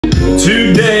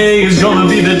Today is gonna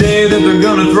be the day that they're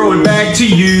gonna throw it back to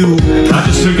you. I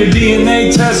just took a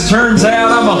DNA test, turns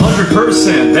out I'm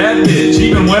 100% that bitch,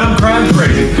 even when I'm crying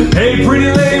crazy. Hey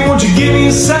pretty lady, won't you give me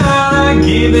a sign? I'd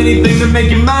give anything to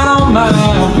make you mine on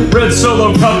mine. Red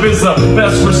Solo Cup is the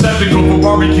best receptacle for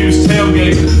barbecues,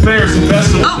 tailgates, fairs, and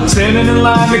festivals. Standing in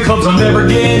line to clubs I'll never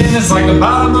get in. It's like the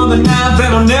bottom of the ninth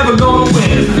and I'm never gonna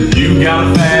win. You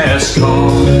got a fast car,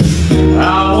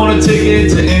 I want a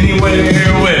ticket to anywhere.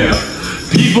 Well,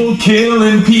 people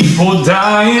killing, people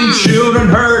dying, children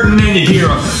hurting, and you hear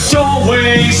them. Don't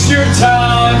waste your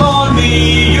time on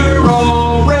me, you're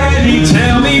already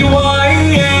tell me why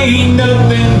ain't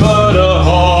nothing but a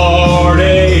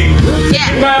heartache.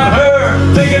 Thinking about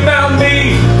her, thinking about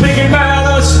me, thinking about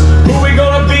us, who we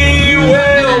gonna be?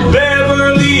 Well,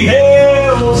 Beverly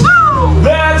Hills,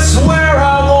 that's where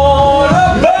I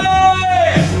wanna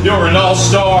be. You're an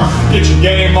all-star, get your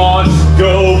game on,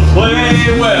 go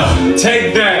play well.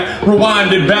 Take that,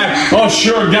 rewind it back. Oh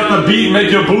sure, got the beat, make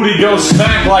your booty go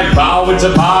smack like bow it's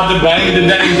a pod, to bang, to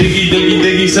dang, diggy, diggy,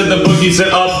 diggy, said the boogie, said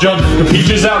up jump. The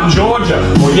peaches out in Georgia,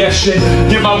 oh yeah shit,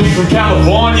 get my weed from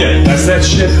California, that's that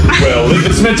shit. Well, if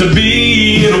it's meant to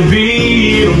be, it'll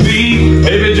be, it'll be.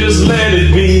 Baby, just let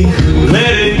it be,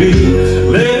 let it be,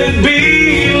 let it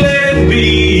be, let it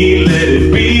be, let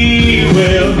it be.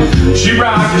 Well, she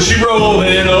rockin', she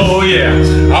rollin', oh yeah.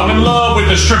 I'm in love with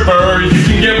the stripper. You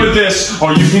can get with this,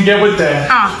 or you can get with that.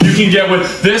 You can get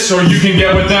with this, or you can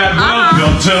get with that.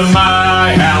 Welcome to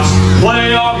my house.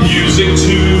 Play our music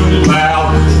too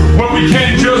loud, where we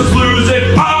can't just lose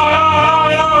it.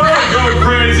 Go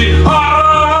crazy.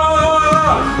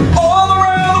 All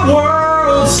around the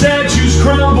world, statues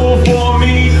crumble for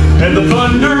me, and the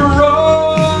thunder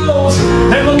rolls,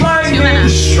 and the lightning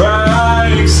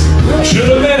strikes.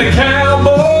 Should've been a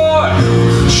cowboy,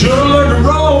 should've learned to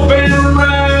rope and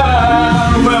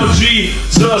ride. Well,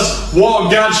 Jesus,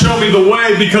 walk, God, show me the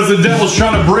way, because the devil's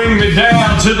trying to bring me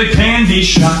down to the candy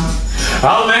shop.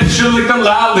 I'll let you lick the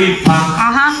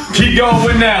lollipop. Keep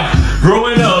going now.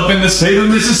 Growing up in the state of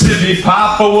Mississippi,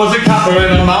 Papa was a copper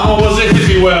and Mama was a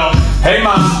hippie. Well, hey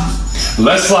Mom,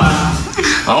 let's slide.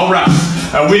 Alright,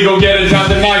 and we gon' get it down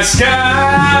the night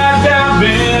sky. Down,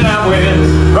 I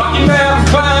win. Rocky Mountain.